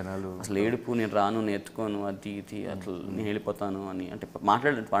ఏడుపు, అసలు ఏడుపు, నేను రాను, నేను ఎత్తుకోను, అది ఇది అట్లా నేను వెళ్ళిపోతాను అని. అంటే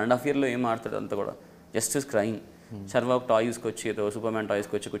మాట్లాడాడు 1.5 years ఏం ఆడతాడు అంతా కూడా, just is crime. Sharwa toy తీసుకొచ్చి ఏదో సూపర్ మ్యాన్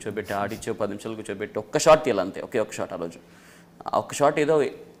టాయ్స్కి వచ్చి కూర్చోబెట్టి ఆడిచ్చి 10 నిమిషాలు కూర్చోబెట్టి ఒక్క షాట్ తీయాలి అంతే, ఒక్క షాట్. ఆ రోజు ఒక్క షాట్ ఏదో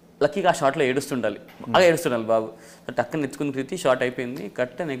లక్కీగా ఆ షాట్లో ఏడుస్తుండాలి, బాగా ఏడుస్తుండాలి బాబు. టక్కన ఎత్తుకుని కృతి షాట్ అయిపోయింది,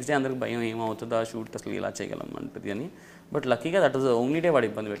 కట్. నెక్స్ట్ డే అందరికి భయం ఏమవుతుందో ఆ షూట్ అసలు ఇలా చేయగలం అంటుంది అని. బట్ లక్కీగా that was the only day వాడు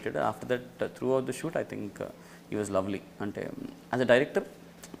ఇబ్బంది పెట్టాడు. After that through out the shoot I think he was lovely. అంటే యాజ్ అ డైరెక్టర్,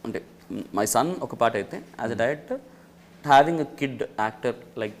 అంటే మై సన్ ఒక పాట అయితే, as a director having a kid actor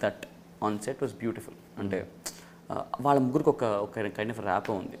like that on set was beautiful. అంటే వాళ్ళ ముగ్గురికి ఒక కైండ్ ఆఫ్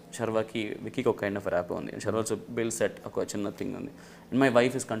ర్యాపో ఉంది, శర్వాకి విక్కీకి ఒక కైండ్ ఆఫ్ ర్యాపో ఉంది. శర్వా ఆల్సో బిల్ సెట్ ఒక చిన్న థింగ్ ఉంది. And my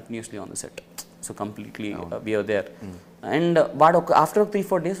wife is continuously on the set, so completely we are there. And వాడు ఆఫ్టర్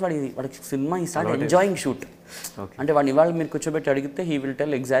 3-4 days వాడికి సినిమా ఈ స్టార్ట్ ఎంజాయింగ్ షూట్. అంటే వాడిని ఇవాళ మీరు కూర్చోబెట్టి అడిగితే he will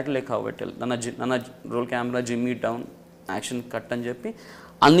tell exactly like how it tell. నన్న roll camera Jimmy down action cut అని చెప్పి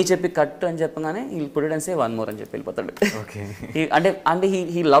అన్నీ చెప్పి కట్ అని చెప్పగానే ఈ పుట్ అండ్ సే 1 more అని చెప్పి వెళ్ళిపోతాడు. అంటే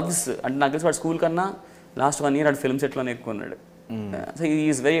హీ లవ్స్. అంటే నాకు తెలిసి వాడు స్కూల్ కన్నా లాస్ట్ 1 year ఆడు ఫిల్మ్ సెట్లోనే ఎక్కువ ఉన్నాడు. So he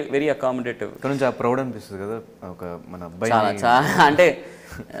is very very accommodative. కొంచెం ప్రౌడ్ అనిపిస్తుంది కదా ఒక మన అబ్బాయి. చాలా అంటే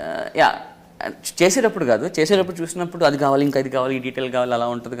యా చేసేటప్పుడు కాదు, చేసేటప్పుడు చూసినప్పుడు అది కావాలి, ఇంకా ఇది కావాలి, ఈ డీటెయిల్ కావాలి, అలా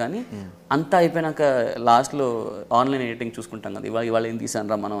ఉంటుంది. కానీ అంతా అయిపోయినాక లాస్ట్లో ఆన్లైన్ ఎడిటింగ్ చూసుకుంటాం కదా, ఇవాళ ఏం తీసాను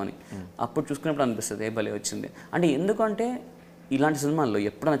రా మనం అని. అప్పుడు చూసుకున్నప్పుడు అనిపిస్తుంది ఏ భలే వచ్చింది. అంటే ఎందుకంటే ఇలాంటి సినిమాల్లో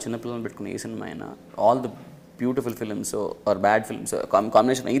ఎప్పుడైనా చిన్నపిల్లలను పెట్టుకుని ఏ సినిమా అయినా all the beautiful films are bad films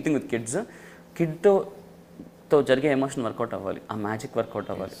combination anything with కిడ్తో జరిగే ఎమోషన్ వర్కౌట్ అవ్వాలి, ఆ మ్యాజిక్ వర్కౌట్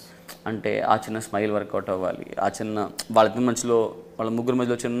అవ్వాలి. అంటే ఆ చిన్న స్మైల్ వర్కౌట్ అవ్వాలి, ఆ చిన్న వాళ్ళ మధ్యలో వాళ్ళ ముగ్గురు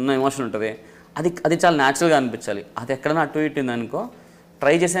మధ్యలో చిన్న ఎమోషన్ ఉంటుంది, అది చాలా న్యాచురల్గా అనిపించాలి. అది ఎక్కడైనా అటు ఇటు అనుకో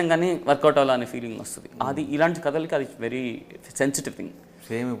ట్రై చేసాం కానీ వర్కౌట్ అవ్వాలనే ఫీలింగ్ వస్తుంది. అది ఇలాంటి కథలకి అది వెరీ సెన్సిటివ్ థింగ్.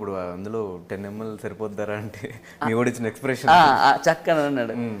 సేమ్ ఇప్పుడు అందులో 10 ml సరిపోద్దారా అంటే మీ కూడా ఇచ్చిన ఎక్స్ప్రెషన్ చక్కని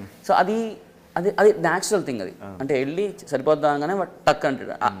అన్నాడు. సో అది అది అది న్యాచురల్ థింగ్ అది. అంటే వెళ్ళి సరిపోద్దా అనగానే వాడు టక్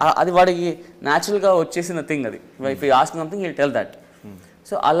అంటాడు. అది వాడికి న్యాచురల్గా వచ్చేసిన థింగ్ అది. If you ask something he tell that.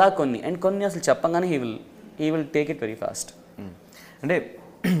 So అలా కొన్ని అసలు చెప్పంగానే he will take it very fast. అంటే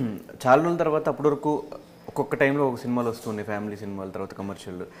చాలా రోజుల తర్వాత అప్పటి వరకు ఒక్కొక్క టైంలో ఒక సినిమాలు వస్తున్నాయి, ఫ్యామిలీ సినిమాలు, తర్వాత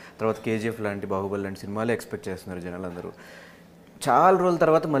కమర్షియల్, తర్వాత కేజీఎఫ్ లాంటి, బాహుబలి లాంటి సినిమాలే ఎక్స్పెక్ట్ చేస్తున్నారు జనాలందరూ. చాలా రోజుల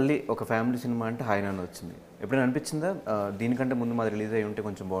తర్వాత మళ్ళీ ఒక ఫ్యామిలీ సినిమా అంటే హాయ్ నాన్న వచ్చింది. ఎప్పుడైనా అనిపించిందా దీనికంటే ముందు మాది రిలీజ్ అయ్యి ఉంటే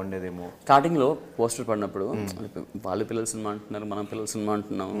కొంచెం బాగుండేదేమో? స్టార్టింగ్లో పోస్టర్ పడినప్పుడు వాళ్ళ పిల్లల సినిమా అంటున్నారు, మన పిల్లల సినిమా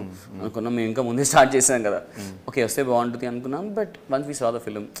అంటున్నాం అనుకున్నాం. మేము ఇంకా ముందే స్టార్ట్ చేసాం కదా, ఓకే వస్తే బాగుంటుంది అనుకున్నాం. But once we saw the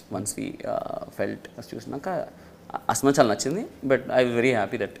film, once we felt, చూసినాక ఆ సినిమా చాలా నచ్చింది. But I was very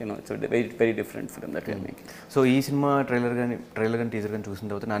happy that it's very very different film that we are making. So ఈ సినిమా ట్రైలర్ కానీ టీజర్ కానీ చూసిన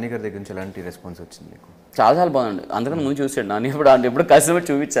తర్వాత నాని గారి దగ్గర నుంచి ఎలాంటి రెస్పాన్స్ వచ్చింది మీకు? చాలా బాగుంది. అందుకని ముందు చూసాడు నాని. ఎప్పుడు కష్టపడి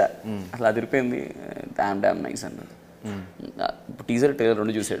చూపించా, అసలు అదిరిపోయింది, డామ్ నైస్ అన్నది. ఇప్పుడు టీజర్ ట్రైలర్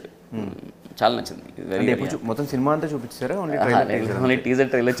రెండు చూసాడు, చాలా నచ్చింది. మొత్తం సినిమా అంతా చూపించారా? ఓన్లీ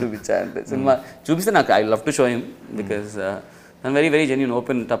టీజర్ ట్రైలర్ చూపించా అంటే. సినిమా చూపిస్తే నాకు I love to show him because తను వెరీ వెరీ జెన్యూన్,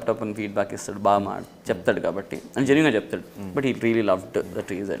 ఓపెన్ టప్ అని ఫీడ్బ్యాక్ ఇస్తాడు, బాగా చెప్తాడు కాబట్టి అని జెన్యూన్గా చెప్తాడు. బట్ ఈ really loved the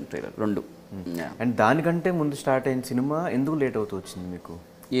teaser and trailer రెండు. అండ్ దానికంటే ముందు స్టార్ట్ అయిన సినిమా ఎందుకు లేట్ అవుతూ వచ్చింది మీకు?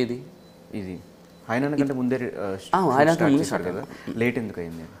 ఏది? ఇది ఆయన కంటే ముందే కదా, లేట్ ఎందుకు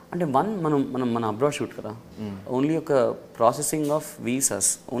అయింది అంటే మన అబ్రాడ్ షూట్ కదా, ఓన్లీ ఒక processing of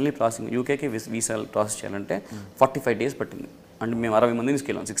visas, only processing యూకేకి వీసాలు ప్రాసెస్ చేయాలంటే 45 days పట్టింది. అంటే మేము 60 మందిని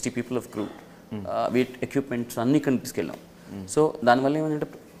తీసుకెళ్ళాం, 60 people of crew, wheat equipments అన్ని కలిపి తీసుకెళ్ళాం. సో దానివల్ల ఏమంటే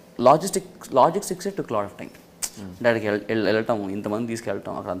logistics took lot of time. దానికి వెళ్ళటం, ఇంతమంది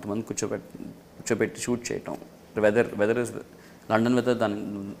తీసుకెళ్ళటం, అక్కడ అంతమంది కూర్చోబెట్టి షూట్ చేయటం. వెదర్ ఇస్ లండన్ వెదర్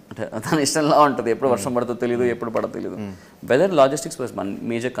దాని ఇష్టంలా ఉంటుంది, ఎప్పుడు వర్షం పడుతుందో తెలియదు, ఎప్పుడు పడదో తెలియదు. Weather logistics was one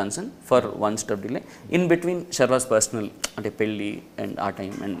major concern for one step delay. In between షర్వాస్ personal, అంటే పెళ్ళి అండ్ ఆ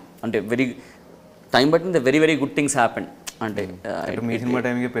టైం, అండ్ అంటే వెరీ టైం బట్టి very very good things happen. అంటే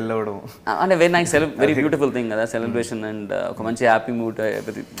పెళ్ళి అవ్వడం అంటే very nice, very beautiful thing కదా, సెలబ్రేషన్ అండ్ ఒక మంచి హ్యాపీ మూడ్.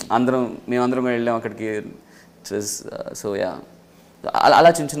 మేమందరం వెళ్ళాం అక్కడికి. సో యా, అలా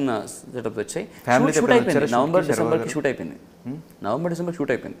చిన్న చిన్న సెటప్స్ వచ్చాయి. షూట్ అయిపోయింది నవంబర్ డిసెంబర్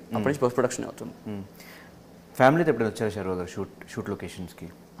షూట్ అయిపోయింది. అప్పటి నుంచి పోస్ట్ ప్రొడక్షన్ అవుతుంది. ఫ్యామిలీతో ఎప్పుడైనా వచ్చారు శర్వ గారు షూట్ లొకేషన్స్కి?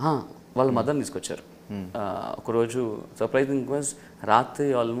 వాళ్ళ మదర్ని తీసుకొచ్చారు. ఒకరోజు సర్ప్రైజింగ్ వాజ్, రాత్రి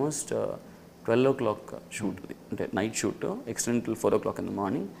ఆల్మోస్ట్ 12 o'clock షూట్, అంటే night shoot, extend till 4 o'clock in the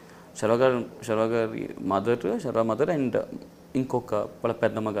morning. Sharva గారి మదర్ అండ్ ఇంకొక వాళ్ళ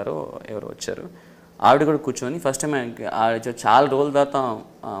పెద్దమ్మ గారు ఎవరు వచ్చారు. ఆవిడ కూడా కూర్చొని ఫస్ట్ టైం చాలా రోజుల తర్వాత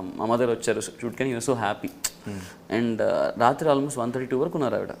మా మదర్ వచ్చారు షూట్, కానీ యూఆర్ సో హ్యాపీ. అండ్ రాత్రి ఆల్మోస్ట్ 1:32 వరకు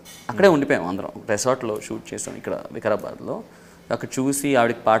ఉన్నారు ఆవిడ. అక్కడే ఉండిపోయాం అందరం, రిసార్ట్లో షూట్ చేసాం ఇక్కడ వికారాబాద్లో. అక్కడ చూసి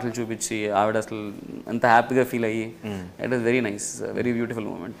ఆవిడకి పాటలు చూపించి ఆవిడ అసలు ఎంత హ్యాపీగా ఫీల్ అయ్యి, it was very nice, very beautiful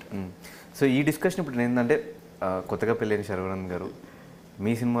moment. So ఈ డిస్కషన్ ఇప్పుడు ఏంటంటే, కొత్తగా పెళ్ళైన శర్వానంద్ గారు,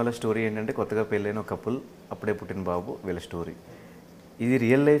 మీ సినిమాలో స్టోరీ ఏంటంటే కొత్తగా పెళ్ళైన ఒక కపుల్, అప్పుడే పుట్టిన బాబు, వీళ్ళ స్టోరీ. ఇది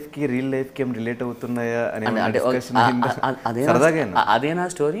రియల్ లైఫ్కి ఏం రిలేట్ అవుతున్నాయా అనే అదేనా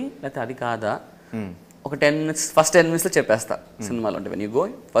స్టోరీ, లేకపోతే అది కాదా? ఒక 10 minutes, ఫస్ట్ 10 minutes చెప్పేస్తా సినిమాలో. అంటే when you go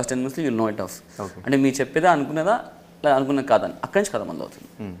first 10 minutes you know it of. అంటే మీరు చెప్పేదా అనుకునేదా లేదా అనుకున్నది కాదని, అక్కడి నుంచి కథ మంది అవుతుంది.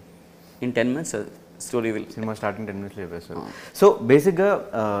 In 10 minutes story will, cinema starting 10 minutes చెప్పేస్తారు. సో బేసిక్గా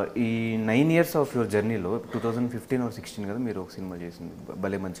ఈ 9 years ఆఫ్ యువర్ జర్నీలో 2015 or 16 కదా మీరు ఒక సినిమా చేసింది,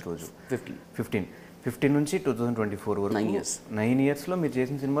 భలే మంచి రోజు. 15 నుంచి 2024 వరకు 9 yearsలో మీరు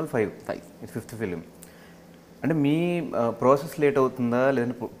చేసిన సినిమాలు 5. ఇది 5th ఫిలిం. అంటే మీ ప్రాసెస్ లేట్ అవుతుందా,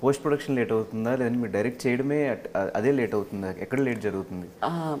 లేదంటే పోస్ట్ ప్రొడక్షన్ లేట్ అవుతుందా, లేదంటే మీరు డైరెక్ట్ చేయడమే అదే లేట్ అవుతుందా? ఎక్కడ లేట్ జరుగుతుంది?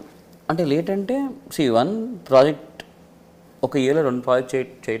 అంటే లేట్ అంటే వన్ ప్రాజెక్ట్ ఒక ఇయర్లో 2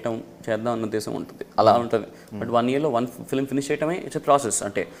 ప్రాజెక్ట్ చేద్దాం అన్న ఉద్దేశం ఉంటుంది, అలా ఉంటుంది. బట్ 1 yearలో 1 film ఫినిష్ చేయడమే ఇట్స్ ఎ ప్రాసెస్.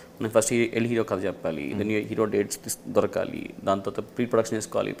 అంటే నేను ఫస్ట్ హీరో కథ చెప్పాలి, దెన్ హీరో డేట్స్ దొరకాలి, దాని తర్వాత ప్రీ ప్రొడక్షన్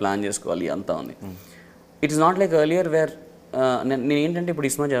చేసుకోవాలి, ప్లాన్ చేసుకోవాలి, అంతా ఉంది. It is not like earlier wear నేను ఏంటంటే ఇప్పుడు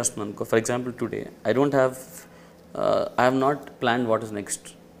ఈ సినిమా చేస్తున్నాను అనుకో, for example today I have not plan what is next.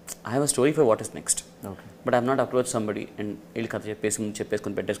 I have a story for what is next, but I have not approach somebody and వీళ్ళు కథ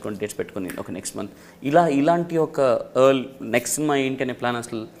చెప్పేసుకొని పెట్టేసుకొని dates పెట్టుకొని ఒక నెక్స్ట్ మంత్ ఇలాంటి ఒక నెక్స్ట్ సినిమా ఏంటి అనే ప్లాన్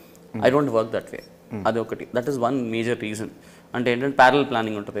అసలు I don't work that way. అది ఒకటి, that is one major reason. అంటే ఏంటంటే ప్యారల్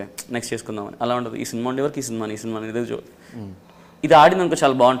ప్లానింగ్ ఉంటుంది, నెక్స్ట్ చేసుకుందామని అలా ఉంటుంది. ఈ సినిమా ఉండే వరకు ఈ సినిమా ఇది ఆడిందనుకో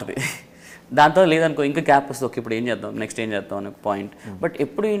చాలా బాగుంటుంది. దాంతో లేదనుకో ఇంకా గ్యాప్ వస్తుంది, ఓకే ఇప్పుడు ఏం చేద్దాం, నెక్స్ట్ ఏం చేద్దాం అనే పాయింట్. బట్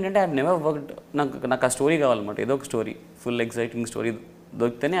ఎప్పుడు ఏంటంటే ఐ నెవర్ వర్క్డ్, నాకు ఆ స్టోరీ కావాలన్నమాట, ఏదో ఒక story, full exciting story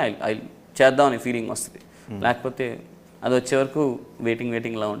దొరికితేనే I చేద్దాం అనే ఫీలింగ్ వస్తుంది. లేకపోతే అది వచ్చే వరకు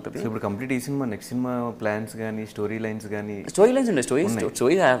వెయిటింగ్లా ఉంటుంది. సో ఇప్పుడు కంప్లీట్ ఈ సినిమా నెక్స్ట్ సినిమా ప్లాన్స్ కానీ స్టోరీ లైన్స్ కానీ స్టోరీ లైన్స్ ఉండే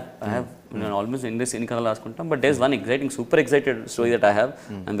స్టోరీ ఐ హ్యావ్ నేను ఆల్మోస్ట్ ఎన్ని కథలు రాసుకుంటాం. But there is one exciting super excited story that I have.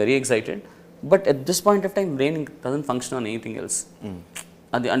 I'm very excited. But at this point of time brain doesn't function on anything else.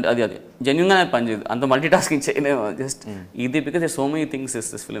 అది జెన్యున్గా పని చేయదు, అంత మల్టీ టాస్కింగ్ చేయలేము. జస్ట్ ఇది because so many things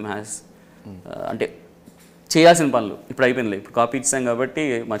this film has. అంటే చేయాల్సిన పనులు ఇప్పుడు అయిపోయింది, ఇప్పుడు కాపీ ఇచ్చాం కాబట్టి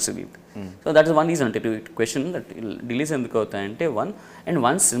మర్చిపోయి. So that is one reason. అంటే క్వశ్చన్ దట్ డిలీస్ ఎందుకు అవుతాయంటే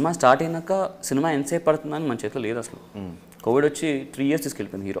వన్స్ సినిమా స్టార్ట్ అయినాక సినిమా ఎంతసేపు పడుతుందని మన చేతిలో లేదు అసలు. కోవిడ్ వచ్చి 3 years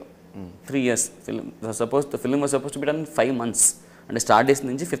తీసుకెళ్ళిపోయింది hero. 3 years film film was suppose to be done 5 months. అంటే స్టార్ట్ చేసిన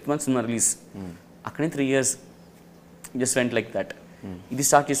నుంచి 5th month సినిమా రిలీజ్. అక్కడే 3 years just went like that. ఇది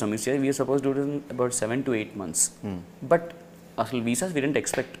స్టార్ట్ చేసాం we are suppose do it in about 7 to 8 months. But అసలు visas we didn't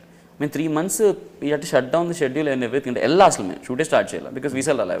expect. మేము 3 months we had to shut down the schedule and everything. అంటే వెళ్ళా అసలు మేము షూటే start చేయాలి బికాస్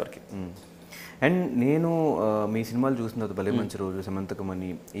వీసాలు రాలే ఎవరికి. అండ్ నేను మీ సినిమాలు చూసిన తర్వాత భలే మంచి రోజు, సమంతకమని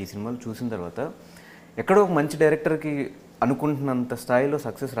ఈ సినిమాలు చూసిన తర్వాత ఎక్కడో ఒక మంచి డైరెక్టర్కి అనుకుంటున్నంత స్థాయిలో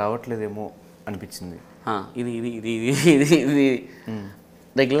సక్సెస్ రావట్లేదేమో అనిపించింది. ఇది ఇది ఇది ఇది ఇది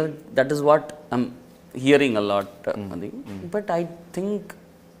regular that is what I'm hearing a lot అది. బట్ ఐ థింక్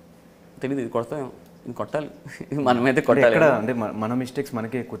తెలియదు, ఇది కొట్టాలి మనమైతే కొట్టాలి. అంటే మన మిస్టేక్స్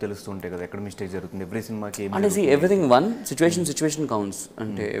మనకే ఎక్కువ తెలుస్తుంటాయి కదా, ఎక్కడ మిస్టేక్ జరుగుతుంది ఎవ్రీ సినిమాకి. అంటే ఎవ్రీథింగ్ వన్ సిచ్యువేషన్ కౌంట్స్.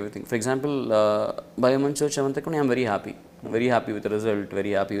 అంటే ఎవ్రీథింగ్ ఫర్ ఎగ్జాంపుల్ భలే మంచి వచ్చామంతకు I'm very happy with result,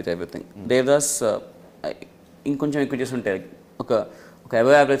 very happy with everything. Devdas ఇంకొంచెం ఎక్కువ చేస్తుంటే ఒక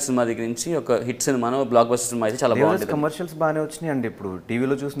అబవ్ యావరేజ్ సినిమా దగ్గర నుంచి ఒక హిట్ సినిమానో బ్లాక్ బస్టర్ సినిమా అయితే చాలా బాగుంది. కమర్షియల్స్ బాగానే వచ్చినాయి అండి. ఇప్పుడు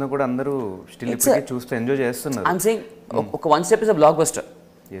టీవీలో చూసినా కూడా అందరూ స్టిల్ ఇప్పటికీ చూస్తూ ఎంజాయ్ చేస్తున్నారు. ఐఎమ్ సేయింగ్ ఒక one step is a block buster.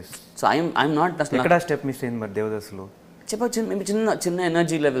 So I'm not ఎక్కడ స్టెప్ మిస్ అయింది మరి దేవదాస్లో? చిన్న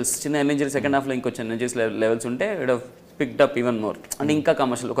ఎనర్జీ లెవెల్స్, సెకండ్ హాఫ్లో ఇంకొంచెం ఎనర్జీ లెవెల్స్ ఉంటే it have picked up even more. అంటే ఇంకా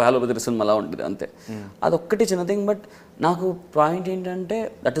కమర్షియల్ ఒక హలో బెదర్ సినిమా అలా ఉంటుంది అంతే. అదొక్కటి చిన్న థింగ్. బట్ నాకు పాయింట్ ఏంటంటే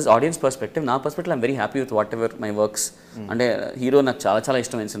దట్ ఈస్ ఆడియన్స్ పర్స్పెక్టివ్. నా perspective I'm very happy with what ever my works. అంటే హీరో నాకు చాలా చాలా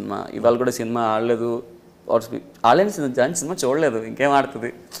ఇష్టమైన సినిమా. ఇవాళ కూడా సినిమా ఆడలేదు, సినిమా చూడలేదు, ఇంకేం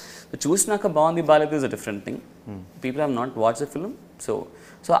ఆడుతుంది. చూసినాక బాగుంది బాగాలేదు is a different thing. People have not watch the film.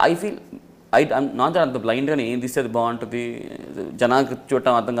 So I feel I'm not అంత బ్లైండ్గా ఏం తీస్తే అది బాగుంటుంది, జనానికి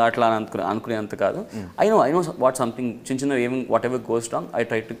చూడటం అర్థం కావట్లా అని అనుకునేంత కాదు. ఐ నో వాట్ సంథింగ్ చిన్న what ever goes wrong I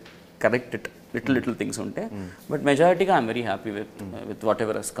try to correct it. Little things ఉంటాయి. బట్ మెజారిటీగా I'm very happy with what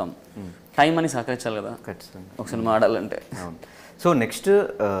ever Hess come. Time అని సహకరించాలి కదా ఒక సినిమా ఆడాలంటే. సో నెక్స్ట్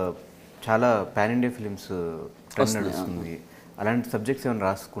చాలా పాన్ ఇండియా ఫిలిమ్స్ నడుస్తుంది. అలాంటి సబ్జెక్ట్స్ ఏమైనా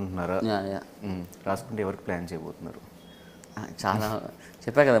రాసుకుంటున్నారా? రాసుకుంటే ఎవరికి ప్లాన్ చేయబోతున్నారు? చాలా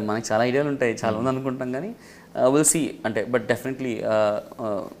చెప్పా కదా, మనకి చాలా ఐడియాలు ఉంటాయి, చాలా మంది అనుకుంటాం కానీ విల్ సీ. అంటే బట్ డెఫినెట్లీ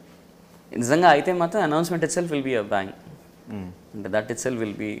నిజంగా అయితే మాత్రం announcement it self will be a bang. అంటే that it self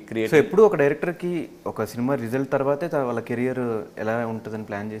will be create. So ఎప్పుడు ఒక డైరెక్టర్కి ఒక సినిమా రిజల్ట్ తర్వాతే వాళ్ళ కెరియర్ ఎలా ఉంటుందని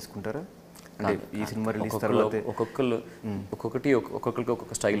ప్లాన్ చేసుకుంటారా? అంటే ఈ సినిమా రిలీజ్ తర్వాత ఒక్కొక్కరికి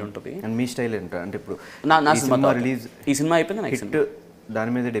ఒక్కొక్క స్టైల్ ఉంటుంది. అండ్ మీ స్టైల్ ఏంటో? అంటే ఇప్పుడు నా సినిమా రిలీజ్ ఈ సినిమా అయిపోయింది నెక్స్ట్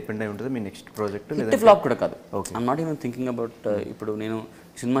దాని మీద డిపెండ్ అయి ఉంటుంది మీ నెక్స్ట్ ప్రాజెక్ట్. హిట్ ఫ్లాప్ కూడా కాదు. I'm not even thinking about ఇప్పుడు నేను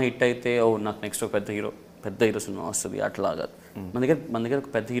సినిమా హిట్ అయితే నాకు నెక్స్ట్ ఒక పెద్ద హీరో సినిమా వస్తుంది అట్లా కాదు. మన దగ్గర ఒక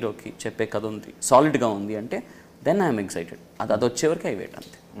పెద్ద హీరోకి చెప్పే కథ ఉంది, సాలిడ్గా ఉంది అంటే దెన్ ఐఎమ్ ఎక్సైటెడ్. అది వచ్చే వరకు అయి వెయిట్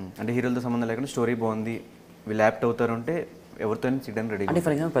అంతే. అంటే హీరోలతో సంబంధం లేకుండా స్టోరీ బాగుంది, వీళ్ళు యాప్ట్ అవుతారు అంటే ఎవరితో సిడన్ రెడీ. అంటే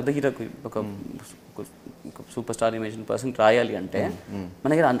ఫర్ ఎగ్జాంపుల్ పెద్ద హీరోకి ఒక సూపర్ స్టార్ ఇమేజిన్ పర్సన్ రాయాలి అంటే మన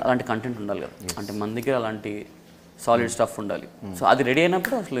దగ్గర అలాంటి కంటెంట్ ఉండాలి కదా. అంటే మన దగ్గర అలాంటి సాలిడ్ స్టఫ్ ఉండాలి. సో అది రెడీ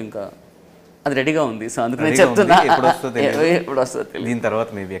అయినప్పుడు అసలు ఇంకా అది రెడీగా ఉంది. సో అందుకనే చెప్తున్నా ఎప్పుడు వస్తుంది దీని తర్వాత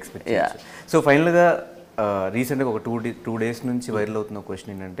మేబీ ఎక్స్పెక్ట్. సో ఫైనల్గా రీసెంట్గా ఒక 2 days నుంచి వైరల్ అవుతున్న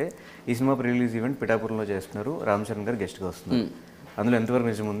క్వశ్చన్ ఏంటంటే ఈ సినిమా రిలీజ్ ఈవెంట్ పిఠాపురంలో చేస్తున్నారు, రామ్ చరణ్ గారు గెస్ట్గా వస్తున్నారు. అందులో ఎంతవరకు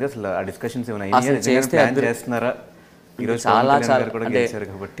నిజం ఉంది? అసలు ఆ డిస్కషన్స్ ఏమైనా చేస్తున్నారా? చాలా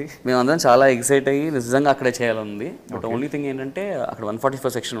కాబట్టి మేమందరం చాలా ఎక్సైట్ అయ్యి నిజంగా అక్కడే చేయాలని. బట్ ఓన్లీ థింగ్ ఏంటంటే అక్కడ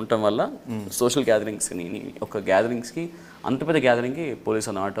 144 సెక్షన్ ఉండటం వల్ల సోషల్ గ్యాదరింగ్స్ని ఒక గ్యాదరింగ్స్కి అంత పెద్ద గ్యాదరింగ్కి పోలీస్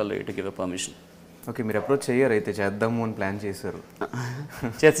అన్న ఆటోలో ఇటు గివ్ పర్మిషన్. ఓకే, మీరు అప్రోచ్ చేయరు అయితే చేద్దాము అని ప్లాన్ చేశారు.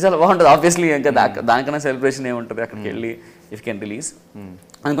 చేస్తే చాలా బాగుంటుంది ఆబ్వియస్లీ. ఇంకా దానికన్నా సెలబ్రేషన్ ఏముంటుంది అక్కడికి వెళ్ళి ఇఫ్ కెన్ రిలీజ్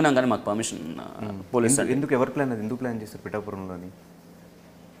అనుకున్నాం కానీ మాకు పర్మిషన్ పోలీస్. ఎందుకు ఎవరు ప్లాన్ అది ఎందుకు ప్లాన్ చేస్తారు పిఠాపురంలోని?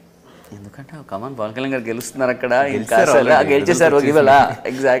 ఎందుకంటే కమాన్ పవన్ కళ్యాణ్ గారు గెలుస్తున్నారు అక్కడ, గెలిచేసారు ఇవాళ.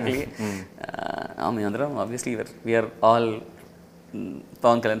 ఎగ్జాక్ట్లీ మేమందరం obviously we are all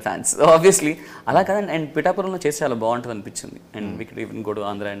Pawan Kalyan fans obviously. అలా కదండి. అండ్ పిఠాపురంలో చేస్తే చాలా బాగుంటుంది అనిపించింది. And we can even go to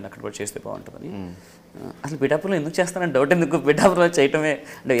Andhra and అక్కడ కూడా చేస్తే బాగుంటుందని. అసలు పిఠాపురంలో ఎందుకు చేస్తానని డౌట్. ఎందుకు పిఠాపురంలో చేయటమే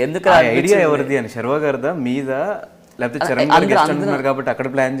అంటే ఎందుకు ఐడియా ఎవరిది అని? శర్వా గారిదా మీద లేకపోతే చరణ్ గారు కాబట్టి అక్కడ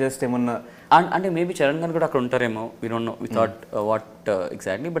ప్లాన్ చేస్తే ఏమన్నా అంటే మేబీ చరణ్ గారు కూడా అక్కడ ఉంటారేమో, we don't know, we thought what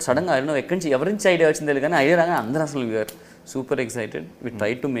exactly, but సడన్గా ఐ డోంట్ నో ఎక్కడి నుంచి ఎవరి నుంచి ఐడియా వచ్చింది తెలియదు, కానీ ఐడియా రాగానే అందరూ అసలు we're super excited, we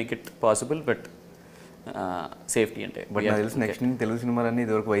try to make it possible, but safety అంటే. బట్ నాకు తెలిసి నెక్స్ట్ నుంచి తెలుగు సినిమాలన్నీ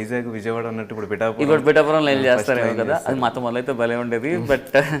ఇదివరకు వైజాగ్ విజయవాడ అన్నట్టు ఇప్పుడు ఇప్పుడు పిఠాపురం లైన్ చేస్తారేమో కదా, అది మాతో మొదలైతే భలే ఉండేది,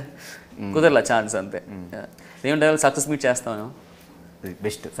 బట్ కుదరలా ఛాన్స్ అంతే. ఏమంటే success meet చేస్తామేమో,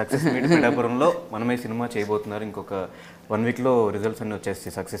 best success meet పిఠాపురంలో మనమే సినిమా చేయబోతున్నారు. ఇంకొక 1 వీక్లో రిజల్ట్స్ అన్ని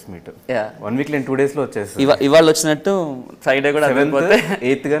వచ్చేస్తాయి. సక్సెస్ మీట్ 1 వీక్లో 2 డేస్లో వచ్చేస్తాయి. ఇవాళ వచ్చినట్టు ఫ్రైడే కూడా 7th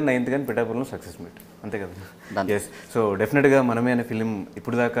 8th కానీ 9th కానీ పిఠాపురంలో సక్సెస్ మీట్, అంతే కదా. ఎస్, సో డెఫినెట్గా మనమే అనే ఫిలిం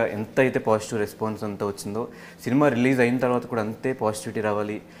ఇప్పుడు దాకా ఎంత అయితే పాజిటివ్ రెస్పాన్స్ అంతా వచ్చిందో, సినిమా రిలీజ్ అయిన తర్వాత కూడా అంతే పాజిటివిటీ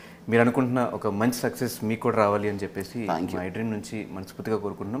రావాలి, మీరు అనుకుంటున్న ఒక మంచి సక్సెస్ మీకు కూడా రావాలి అని చెప్పేసి మా ఐడ్రీమ్ నుంచి మనస్ఫూర్తిగా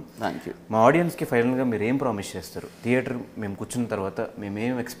కోరుకుంటున్నాం. మా ఆడియన్స్కి ఫైనల్గా మీరు ఏం ప్రామిస్ చేస్తారు? థియేటర్ మేము కూర్చున్న తర్వాత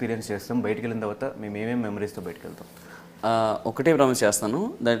మేమేం ఎక్స్పీరియన్స్ చేస్తాం, బయటికి వెళ్ళిన తర్వాత మేము ఏమేమి మెమరీస్తో బయటకు వెళ్తాం? ఒకటే ప్రామిస్ చేస్తాను,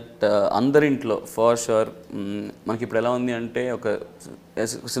 దట్ అందరింట్లో ఫర్ షూర్. మనకి ఇప్పుడు ఎలా ఉంది అంటే, ఒక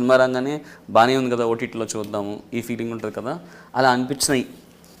సినిమా రంగానే బాగానే ఉంది కదా, ఓటీటీలో చూద్దాము ఈ ఫీలింగ్ ఉంటుంది కదా, అలా అనిపించినాయి.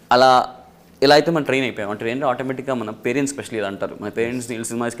 అలా ఇలా అయితే మనం ట్రైన్ అయిపోయాం. ట్రైన్ ఆటోమేటిక్గా మన పేరెంట్స్ స్పెషల్లీ ఇలా అంటారు, మన పేరెంట్స్ వీళ్ళు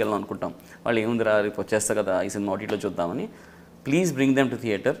సినిమాస్కి వెళ్ళాం అనుకుంటాం, వాళ్ళు ఏముందిరా రేపు వచ్చేస్తా కదా ఈ సినిమా ఓటీటీలో చూద్దామని. Please bring them to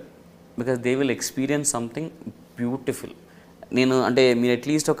theatre, because they will experience something beautiful. నేను అంటే మీరు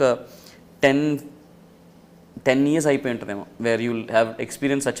అట్లీస్ట్ ఒక 10 years అయిపోయి ఉంటుందేమో, where you will have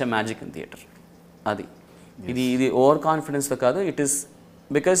experience such a magic in theatre. అది ఇది ఓవర్ కాన్ఫిడెన్స్తో కాదు, ఇట్ ఈస్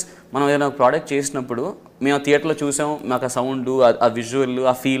బికాస్ మనం ఏదైనా ఒక ప్రోడక్ట్ చేసినప్పుడు మేము ఆ థియేటర్లో చూసాం, మాకు ఆ సౌండ్, ఆ విజువల్,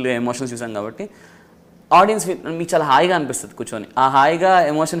 ఆ ఫీల్, ఎమోషన్స్ చూసాం కాబట్టి ఆడియన్స్ మీకు చాలా హాయిగా అనిపిస్తుంది కూర్చొని. ఆ హాయిగా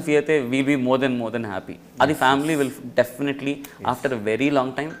ఎమోషన్ ఫీల్ అయితే will be more than happy. అది family will definitely after a very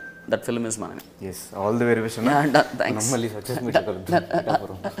long time that film is మనమే. Yes, all the very best.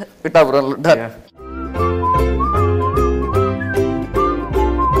 పిఠాపురంలో